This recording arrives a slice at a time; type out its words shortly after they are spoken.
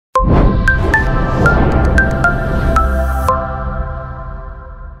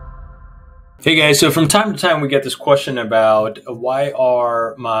Hey guys, so from time to time we get this question about why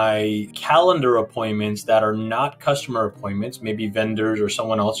are my calendar appointments that are not customer appointments, maybe vendors or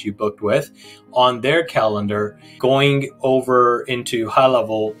someone else you booked with, on their calendar going over into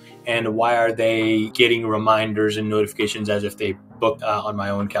HighLevel, and why are they getting reminders and notifications as if they booked on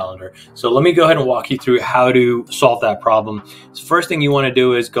my own calendar? So let me go ahead and walk you through how to solve that problem. So first thing you want to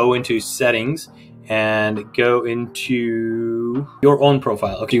do is go into settings and go into your own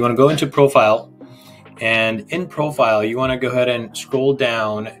profile. Okay, you want to go into profile, and in profile, you want to go ahead and scroll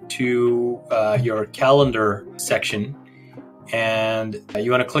down to your calendar section, and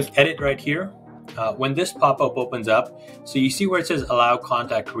you want to click edit right here. When this pop-up opens up, so you see where it says allow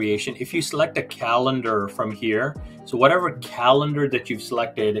contact creation. If you select a calendar from here, so whatever calendar that you've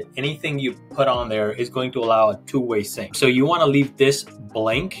selected, anything you put on there is going to allow a two-way sync. So you want to leave this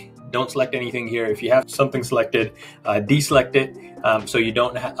blank. Don't select anything here. If you have something selected, deselect it, so you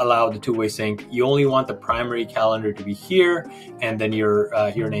don't allow the two-way sync. You only want the primary calendar to be here, and then your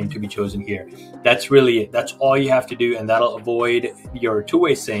name to be chosen here. That's really it. That's all you have to do, and that'll avoid your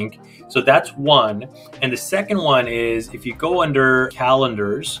two-way sync. So that's one. And the second one is if you go under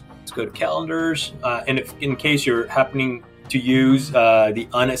calendars, let's go to calendars, and if in case you're happening to use the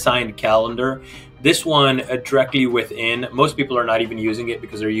unassigned calendar, this one directly within, most people are not even using it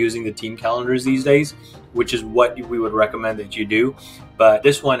because they're using the team calendars these days, which is what we would recommend that you do. But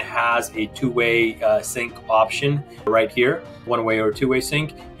this one has a two-way sync option right here, one-way or two-way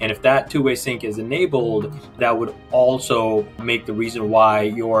sync. And if that two-way sync is enabled, that would also make the reason why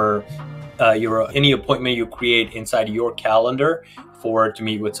your any appointment you create inside your calendar for to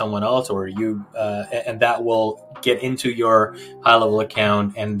meet with someone else or you, and that will get into your HighLevel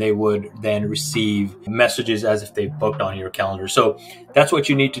account, and they would then receive messages as if they booked on your calendar. So that's what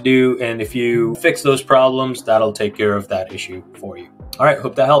you need to do. And if you fix those problems, that'll take care of that issue for you. All right,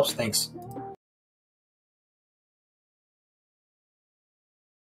 hope that helps. Thanks.